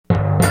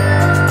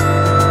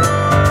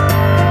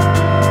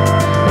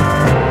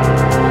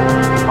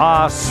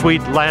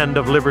sweet land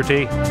of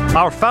liberty.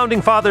 Our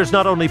founding fathers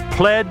not only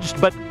pledged,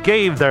 but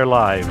gave their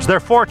lives, their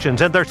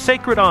fortunes, and their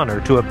sacred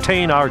honor to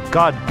obtain our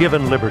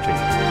God-given liberty.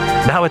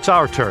 Now it's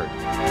our turn.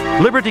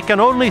 Liberty can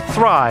only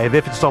thrive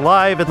if it's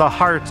alive in the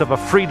hearts of a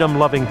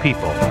freedom-loving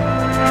people.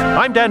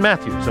 I'm Dan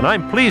Matthews, and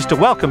I'm pleased to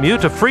welcome you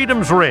to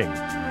Freedom's Ring.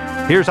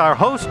 Here's our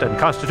host and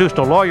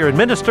constitutional lawyer and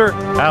minister,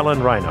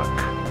 Alan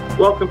Reinach.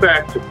 Welcome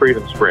back to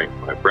Freedom's Ring,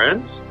 my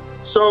friends.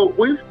 So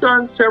we've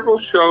done several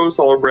shows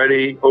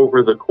already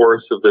over the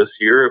course of this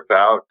year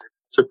about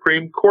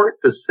Supreme Court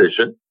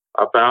decision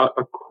about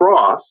a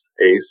cross,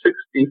 a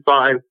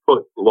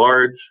 65-foot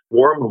large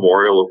war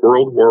memorial of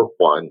World War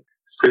I,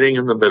 sitting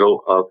in the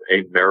middle of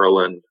a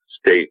Maryland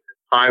state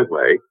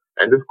highway.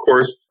 And of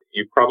course,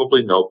 you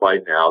probably know by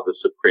now the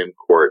Supreme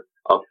Court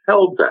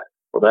upheld that.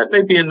 Well, that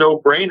may be a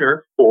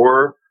no-brainer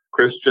for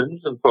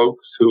Christians and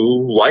folks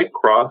who like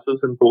crosses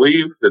and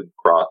believe in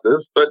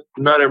crosses, but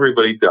not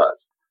everybody does.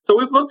 So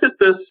we've looked at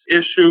this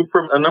issue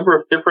from a number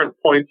of different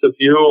points of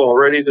view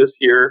already this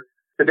year.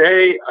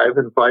 Today, I've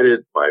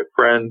invited my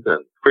friend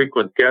and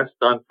frequent guest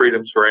on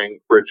Freedom's Ring,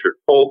 Richard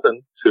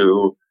Fulton,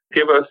 to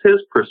give us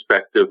his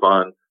perspective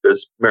on this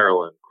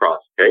Maryland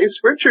cross case.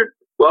 Richard,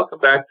 welcome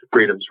back to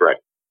Freedom's Ring.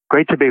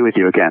 Great to be with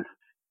you again.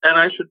 And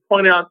I should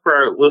point out for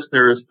our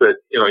listeners that,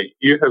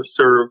 you have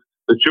served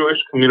the Jewish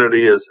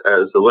community as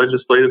a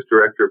legislative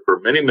director for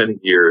many, many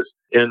years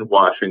in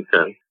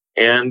Washington,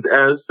 and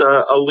as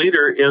a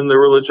leader in the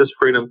religious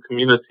freedom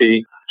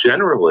community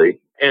generally.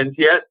 And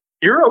yet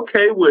you're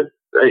okay with,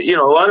 a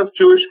lot of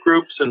Jewish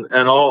groups and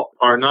all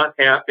are not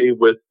happy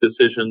with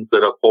decisions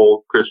that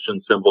uphold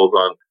Christian symbols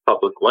on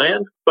public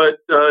land. But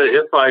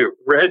if I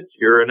read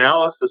your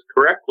analysis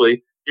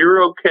correctly,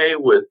 you're okay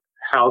with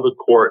how the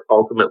court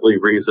ultimately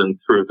reasoned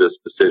through this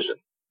decision.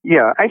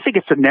 Yeah, I think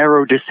it's a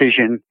narrow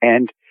decision.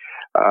 And,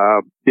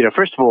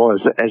 first of all,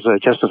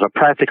 just as a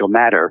practical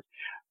matter,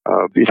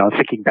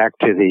 thinking back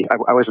to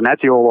I wasn't at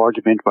the oral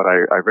argument, but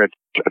I read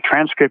a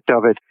transcript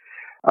of it.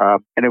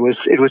 And it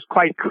was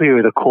quite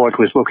clear the court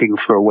was looking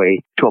for a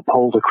way to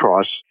uphold the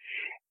cross.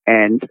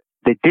 And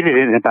they did it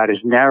in about as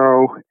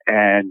narrow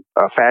and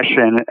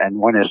fashion and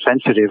one as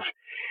sensitive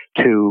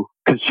to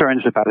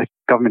concerns about the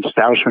government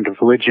establishment of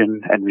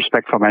religion and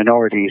respect for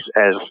minorities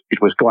as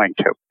it was going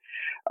to.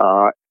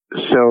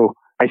 So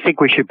I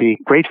think we should be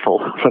grateful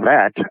for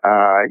that.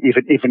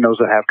 Even those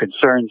that have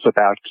concerns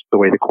about the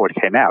way the court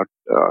came out,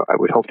 I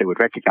would hope they would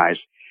recognize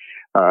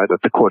that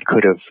the court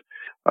could have,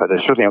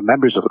 there's certainly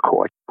members of the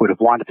court would have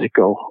wanted to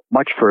go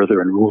much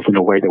further and rule in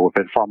a way that would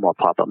have been far more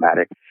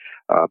problematic.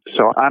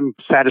 So I'm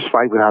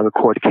satisfied with how the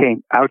court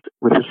came out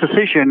with this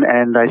decision,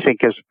 and I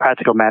think as a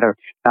practical matter,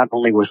 not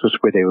only was this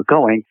where they were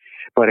going,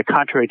 but a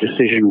contrary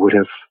decision would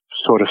have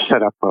sort of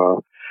set up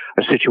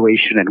a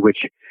situation in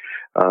which,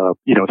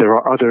 there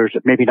are others,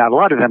 maybe not a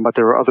lot of them, but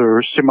there are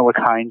other similar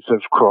kinds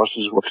of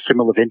crosses with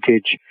similar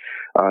vintage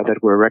that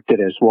were erected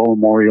as war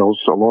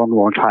memorials a long,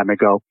 long time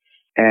ago.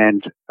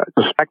 And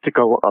the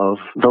spectacle of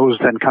those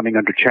then coming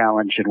under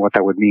challenge and what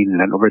that would mean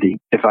in an already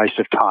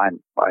divisive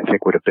time, I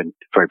think would have been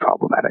very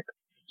problematic.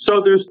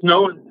 So there's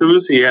no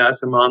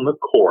enthusiasm on the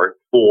court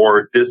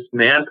for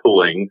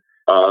dismantling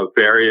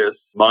various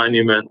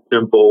monument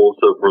symbols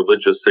of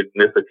religious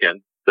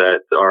significance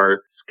that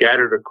are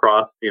scattered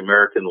across the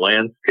American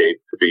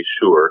landscape, to be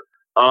sure.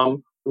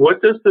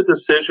 What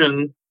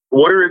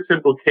are its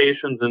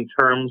implications in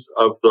terms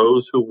of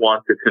those who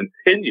want to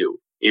continue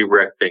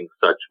erecting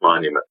such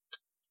monuments?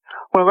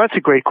 Well, that's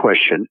a great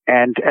question.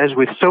 And as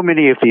with so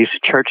many of these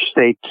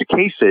church-state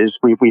cases,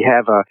 we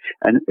have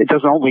and it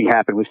doesn't only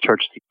happen with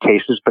church-state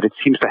cases, but it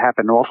seems to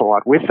happen an awful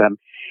lot with them,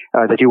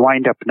 that you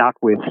wind up not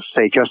with,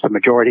 say, just a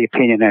majority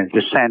opinion and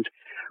a dissent,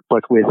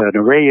 but with an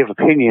array of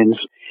opinions,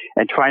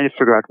 and trying to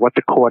figure out what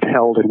the court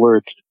held and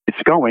where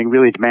it's going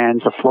really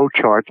demands a flow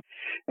chart,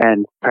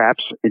 and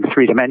perhaps in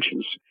three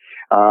dimensions.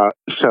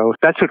 So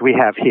that's what we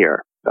have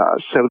here.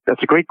 So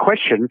that's a great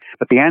question,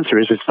 but the answer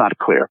is it's not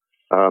clear.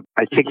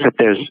 I think that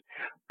there's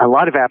a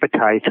lot of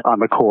appetite on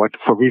the court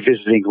for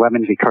revisiting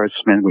Lemon v.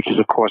 Kurtzman, which is,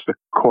 of course,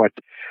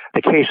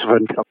 the case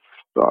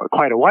of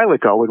quite a while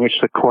ago, in which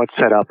the court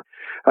set up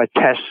a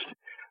test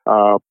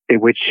in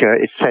which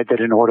it said that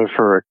in order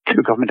for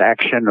government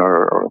action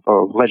or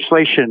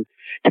legislation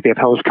to be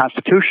upheld as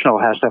constitutional,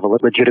 it has to have a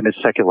legitimate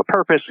secular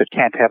purpose. It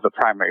can't have the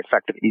primary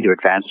effect of either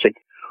advancing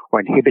or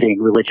inhibiting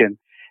religion,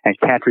 and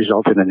can't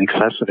result in an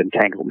excessive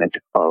entanglement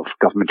of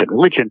government and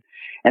religion.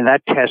 And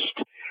that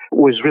test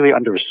was really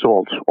under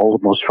assault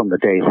almost from the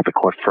day that the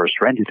court first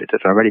rendered it.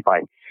 And already by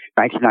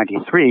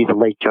 1993, the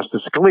late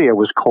Justice Scalia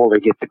was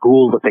calling it the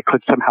ghoul that they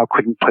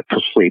couldn't put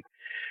to sleep.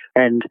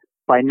 And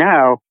by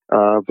now,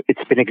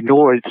 it's been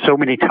ignored so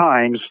many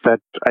times that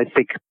I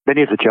think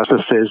many of the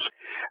justices,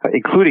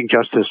 including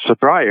Justice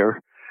Breyer,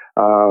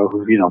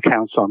 who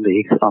counts on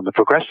the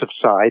progressive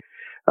side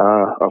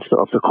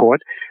of the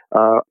court,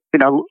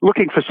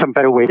 looking for some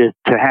better way to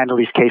handle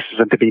these cases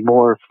and to be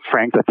more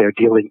frank that they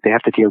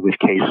have to deal with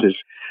cases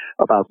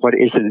about what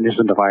is and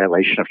isn't a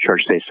violation of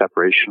church-state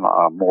separation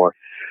on a more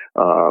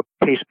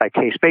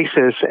case-by-case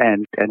basis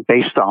and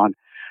based on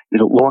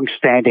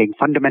long-standing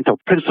fundamental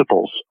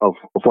principles of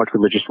what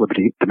religious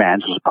liberty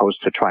demands, as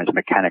opposed to trying to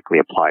mechanically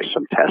apply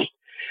some test.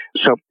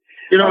 So,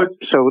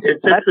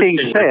 that being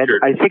said,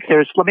 Richard, I think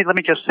let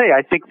me just say,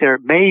 I think there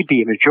may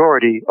be a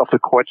majority of the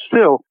court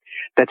still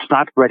that's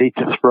not ready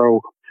to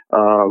throw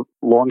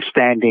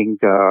long-standing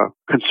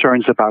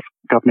concerns about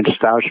government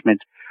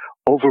establishment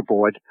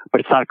overboard,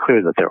 but it's not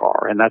clear that there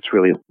are, and that's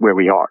really where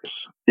we are.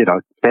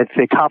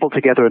 They cobbled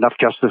together enough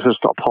justices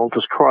to uphold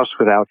this cross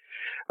without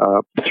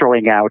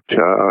throwing out,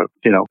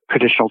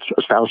 traditional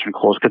Establishment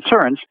Clause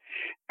concerns.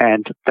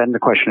 And then the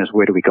question is,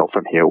 where do we go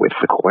from here with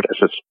the court as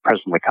it's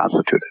presently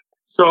constituted?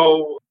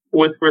 So,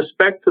 with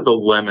respect to the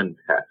Lemon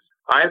test,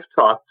 I've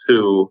talked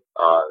to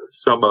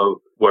some of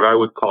what I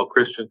would call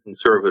Christian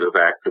conservative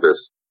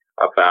activists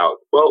about,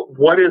 well,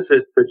 what is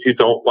it that you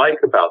don't like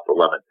about the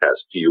Lemon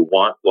test? Do you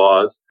want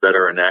laws that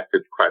are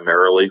enacted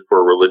primarily for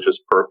a religious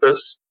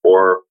purpose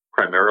or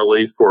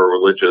primarily for a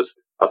religious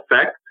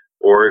effect?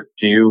 Or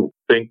do you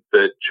think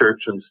that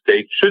church and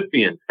state should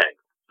be entangled?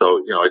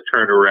 So, I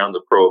turn around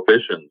the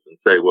prohibitions and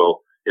say,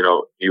 well,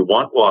 do you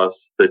want laws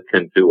that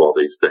can do all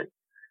these things?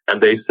 And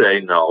they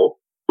say, no,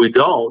 we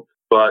don't.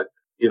 But,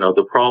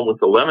 the problem with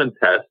the Lemon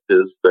test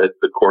is that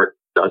the court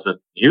doesn't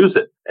use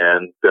it.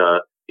 And,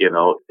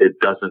 it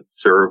doesn't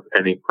serve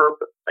any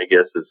purpose, I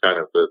guess, is kind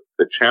of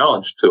the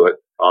challenge to it.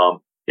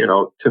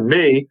 To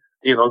me,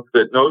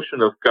 the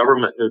notion of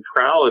government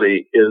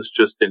neutrality is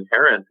just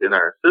inherent in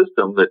our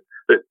system, that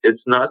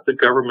it's not the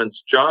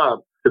government's job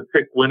to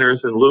pick winners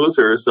and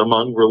losers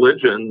among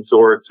religions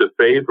or to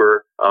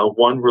favor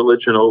one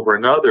religion over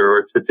another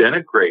or to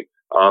denigrate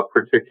a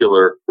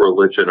particular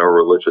religion or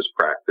religious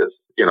practice.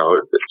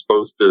 It's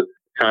supposed to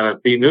kind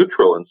of be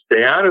neutral and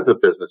stay out of the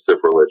business of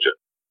religion.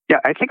 Yeah,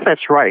 I think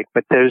that's right.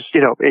 But there's,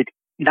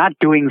 not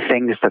doing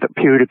things that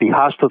appear to be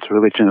hostile to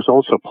religion is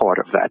also part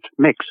of that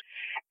mix.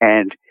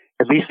 And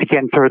at least,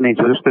 again, turning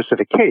to this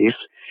specific case,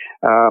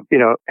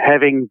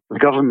 having the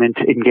government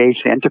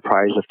engage the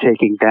enterprise of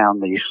taking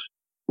down these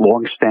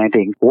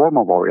long-standing war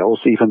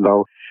memorials, even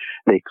though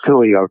they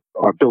clearly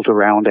are built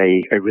around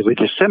a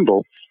religious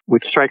symbol,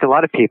 would strike a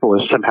lot of people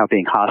as somehow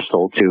being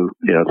hostile to,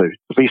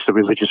 at least the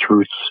religious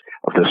roots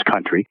of this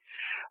country.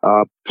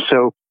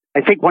 So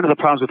I think one of the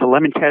problems with the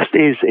Lemon test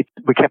is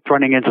we kept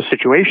running into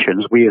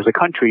situations, we as a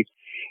country,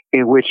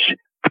 in which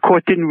the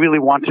court didn't really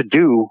want to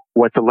do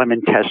what the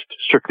Lemon test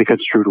strictly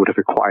construed would have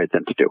required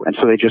them to do. And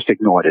so they just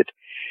ignored it.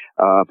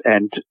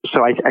 And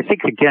so I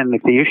think, again,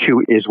 the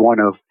issue is one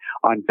of,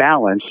 on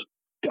balance,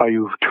 are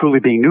you truly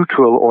being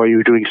neutral, or are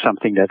you doing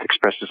something that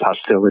expresses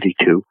hostility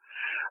to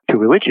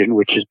religion,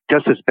 which is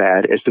just as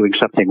bad as doing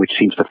something which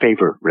seems to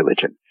favor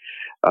religion?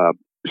 And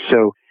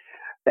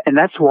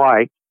that's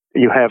why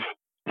you have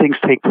things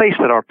take place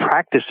that are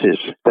practices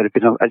that have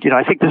been,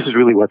 I think this is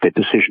really what the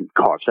decision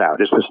carves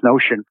out, is this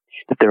notion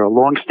that there are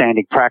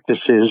long-standing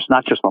practices,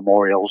 not just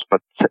memorials,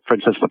 but, for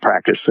instance, the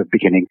practice of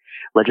beginning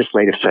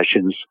legislative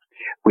sessions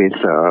with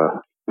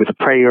a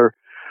prayer,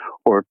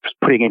 or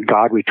putting in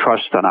God we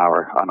trust on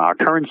our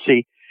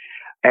currency.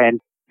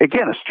 And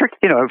again,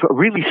 a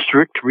really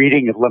strict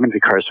reading of Lemon v.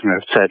 Carson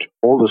have said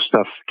all this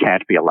stuff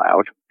can't be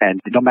allowed,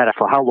 and no matter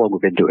for how long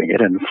we've been doing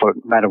it, and no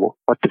matter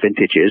what the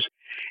vintage is.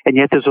 And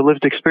yet there's a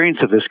lived experience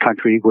of this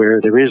country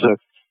where there is a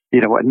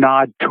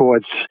nod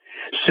towards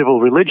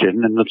civil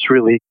religion, and that's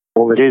really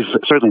all it is,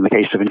 certainly in the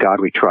case of In God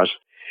We Trust.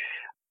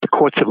 The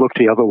courts have looked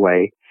the other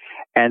way,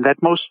 and that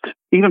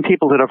even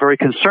people that are very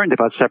concerned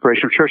about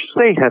separation of church and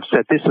state have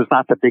said this is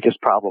not the biggest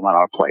problem on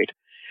our plate.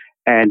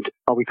 And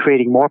are we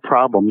creating more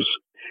problems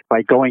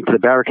by going to the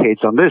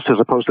barricades on this, as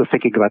opposed to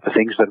thinking about the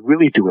things that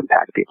really do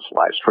impact people's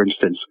lives? For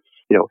instance,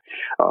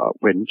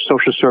 when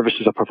social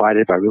services are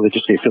provided by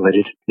religiously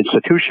affiliated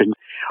institutions,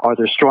 are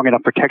there strong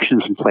enough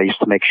protections in place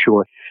to make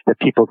sure that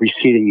people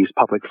receiving these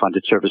public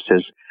funded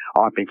services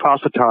aren't being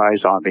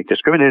proselytized, aren't being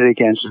discriminated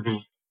against? Mm-hmm.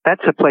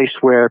 That's a place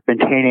where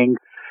maintaining,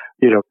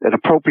 an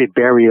appropriate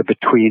barrier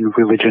between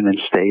religion and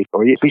state,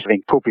 or at least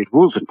having appropriate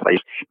rules in place,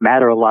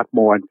 matter a lot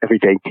more in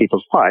everyday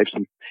people's lives,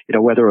 and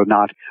whether or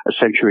not a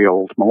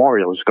century-old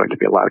memorial is going to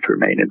be allowed to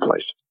remain in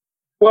place.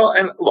 Well,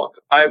 and look,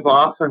 I've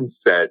often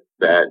said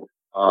that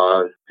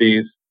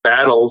these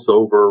battles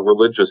over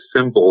religious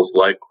symbols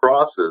like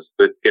crosses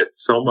that get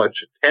so much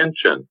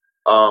attention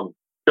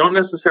don't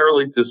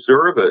necessarily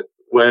deserve it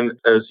when,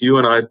 as you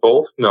and I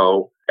both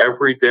know,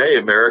 every day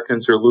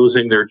Americans are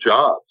losing their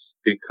jobs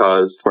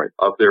because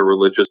of their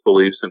religious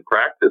beliefs and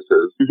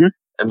practices. Mm-hmm.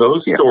 And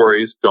those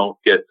stories don't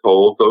get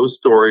told. Those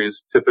stories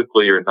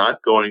typically are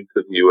not going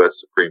to the U.S.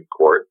 Supreme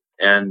Court.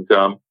 And,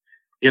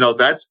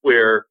 that's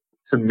where,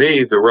 to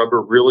me, the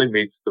rubber really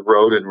meets the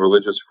road in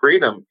religious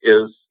freedom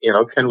is,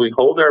 can we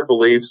hold our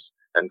beliefs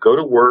and go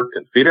to work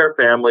and feed our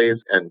families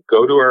and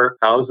go to our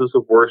houses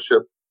of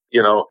worship,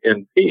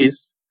 in peace?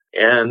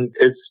 And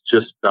it's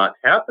just not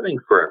happening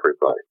for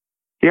everybody.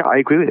 Yeah, I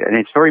agree with it. And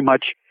it's very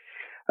much,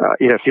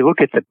 if you look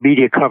at the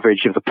media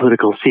coverage of the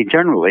political scene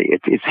generally,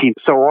 it seems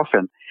so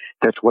often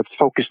that what's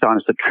focused on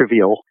is the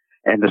trivial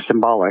and the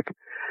symbolic.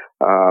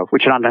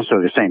 which are not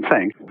necessarily the same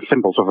thing.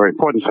 Symbols are very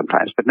important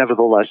sometimes, but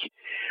nevertheless,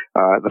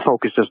 the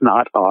focus is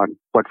not on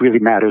what really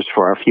matters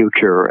for our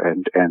future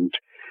and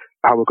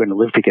how we're going to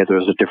live together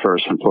as a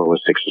diverse and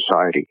pluralistic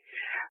society.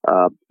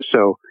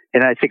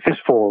 And I think this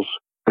falls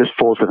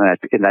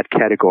in that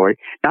category,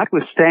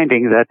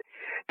 notwithstanding that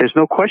there's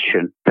no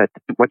question that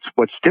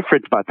what's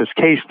different about this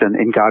case than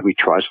In God We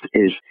Trust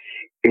is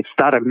it's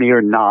not a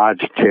mere nod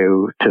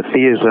to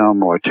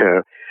theism or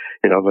to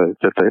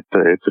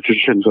the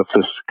traditions of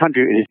this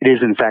country. It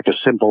is in fact a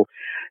symbol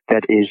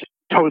that is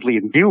totally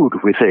imbued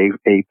with a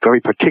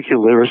very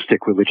particularistic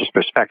religious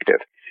perspective.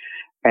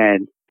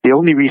 And the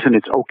only reason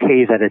it's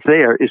okay that it's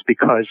there is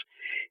because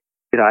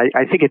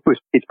I think it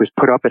was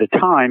put up at a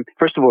time.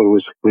 First of all,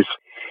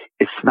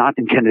 it's not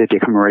intended to be a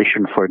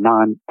commemoration for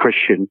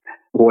non-Christian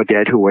war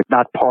dead who were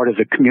not part of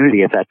the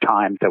community at that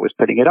time that was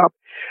putting it up.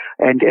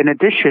 And in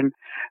addition,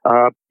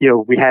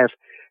 we have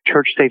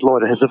church-state law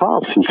that has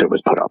evolved since it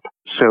was put up.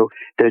 So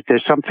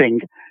there's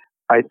something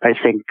I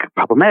think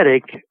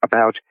problematic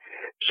about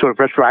sort of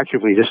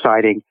retroactively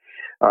deciding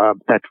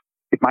that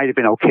it might have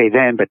been okay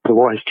then, but the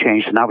law has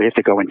changed, and now we have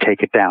to go and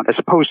take it down, as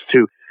opposed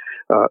to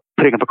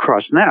putting up a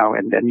cross now.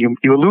 And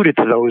you alluded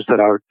to those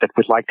that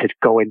would like to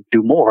go and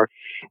do more.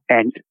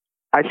 And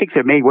I think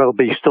there may well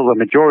be still a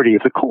majority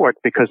of the court,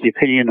 because the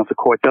opinion of the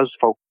court does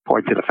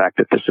point to the fact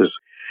that this is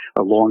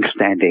a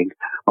long-standing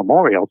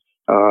memorial,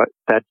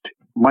 that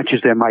much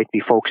as there might be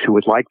folks who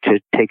would like to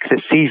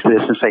seize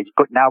this and say,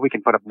 good, now we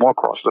can put up more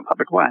crosses on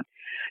public land.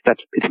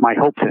 It's my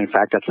hope that, in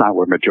fact, that's not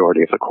where a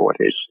majority of the court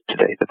is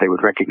today, that they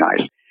would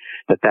recognize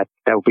that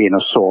would be an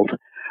assault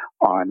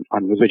on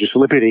religious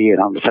liberty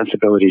and on the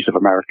sensibilities of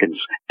Americans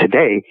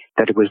today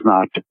that it was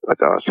not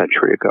a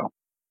century ago.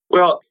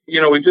 Well,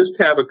 we just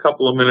have a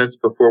couple of minutes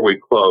before we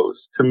close.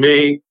 To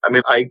me,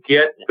 I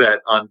get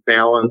that on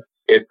balance,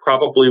 it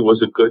probably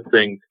was a good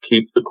thing to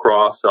keep the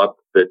cross up,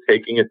 that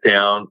taking it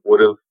down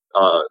would have,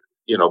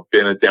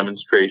 been a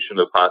demonstration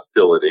of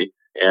hostility.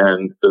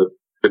 And the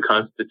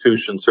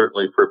Constitution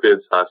certainly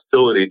forbids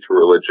hostility to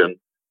religion.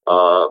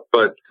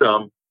 But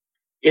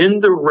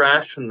in the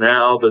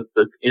rationale that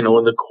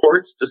when the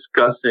court's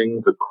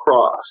discussing the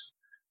cross,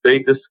 they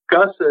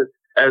discuss it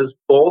as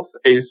both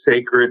a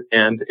sacred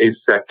and a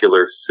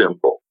secular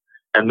symbol.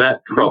 And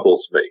that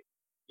troubles me,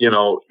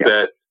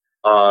 that,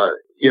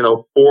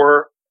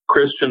 for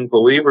Christian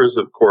believers,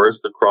 of course,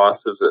 the cross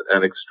is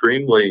an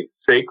extremely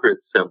sacred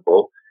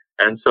symbol.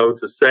 And so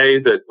to say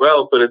that,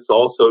 well, but it's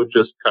also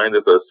just kind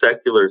of a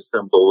secular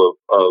symbol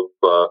of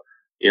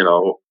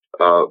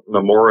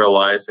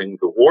memorializing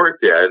the war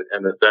dead,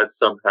 and that's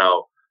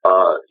somehow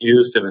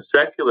used in a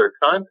secular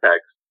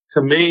context,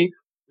 to me,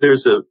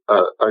 there's a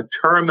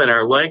term in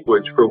our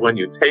language for when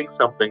you take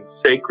something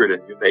sacred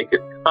and you make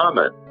it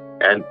common,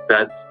 and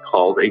that's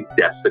called a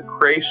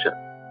desecration.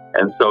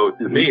 And so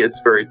to me, it's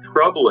very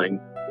troubling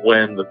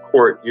when the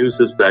court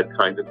uses that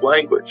kind of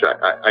language.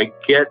 I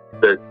get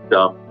that,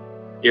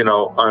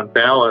 on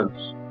balance,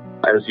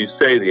 as you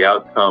say, the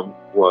outcome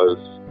was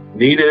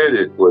needed,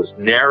 it was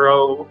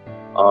narrow,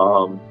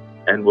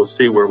 and we'll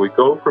see where we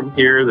go from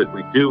here, that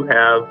we do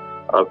have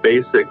a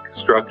basic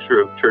structure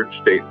of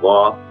church-state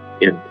law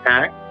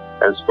intact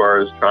as far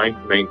as trying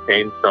to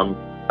maintain some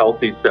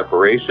healthy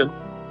separation.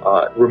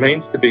 It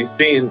remains to be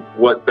seen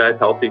what that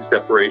healthy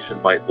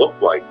separation might look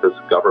like, because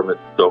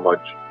government's so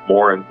much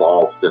more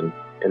involved in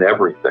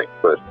everything.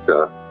 But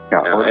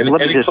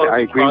I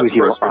agree with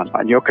you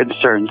on your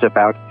concerns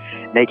about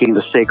making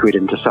the sacred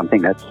into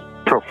something that's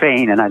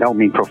profane, and I don't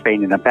mean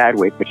profane in a bad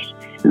way, but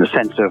in the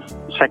sense of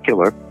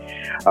secular.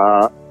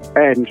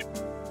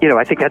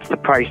 I think that's the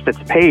price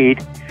that's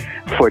paid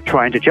for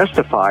trying to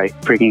justify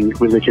bringing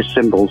religious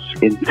symbols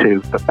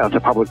into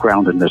the public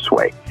ground in this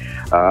way.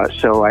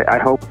 So I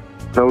hope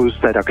those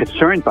that are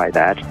concerned by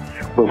that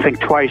will think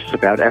twice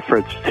about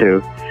efforts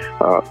to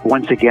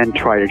once again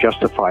try to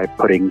justify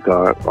putting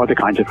other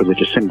kinds of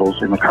religious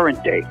symbols in the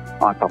current day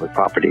on public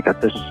property.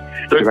 That this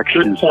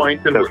direction is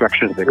the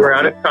direction of the We're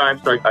out of time,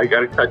 so I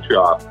got to cut you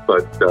off.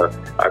 But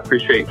I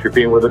appreciate your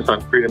being with us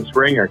on Freedom's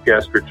Ring. Our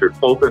guest, Richard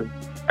Fulton.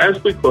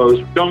 As we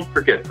close, don't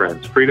forget,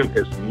 friends, freedom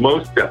is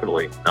most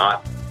definitely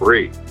not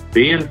free.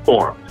 Be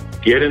informed.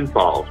 Get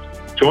involved.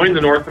 Join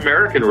the North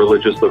American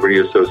Religious Liberty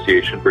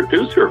Association,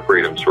 producer of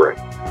Freedom's Ring,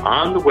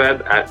 on the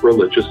web at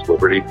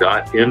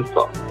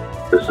religiousliberty.info.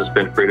 This has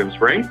been Freedom's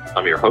Ring.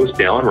 I'm your host,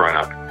 Alan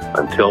Reinach.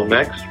 Until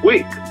next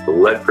week,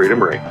 let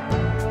freedom ring.